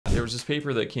there was this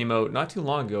paper that came out not too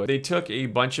long ago. They took a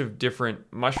bunch of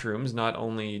different mushrooms, not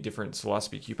only different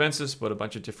Psilocybe cubensis, but a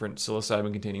bunch of different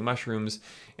psilocybin-containing mushrooms,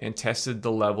 and tested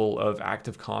the level of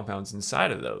active compounds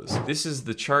inside of those. This is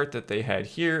the chart that they had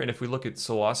here, and if we look at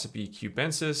Psilocybe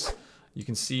cubensis, you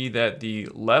can see that the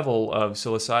level of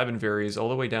psilocybin varies all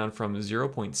the way down from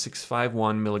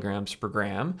 0.651 milligrams per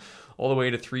gram all the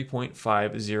way to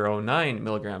 3.509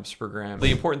 milligrams per gram. The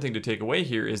important thing to take away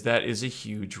here is that is a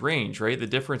huge range, right? The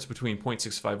difference between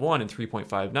 0.651 and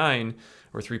 3.59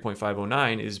 or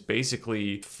 3.509 is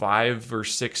basically 5 or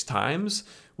 6 times,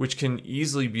 which can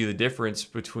easily be the difference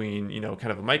between,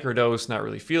 kind of a microdose, not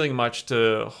really feeling much,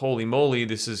 to holy moly,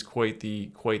 this is quite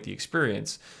the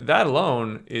experience. That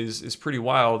alone is pretty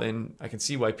wild, and I can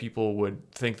see why people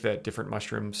would think that different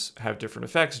mushrooms have different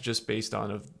effects just based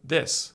on this.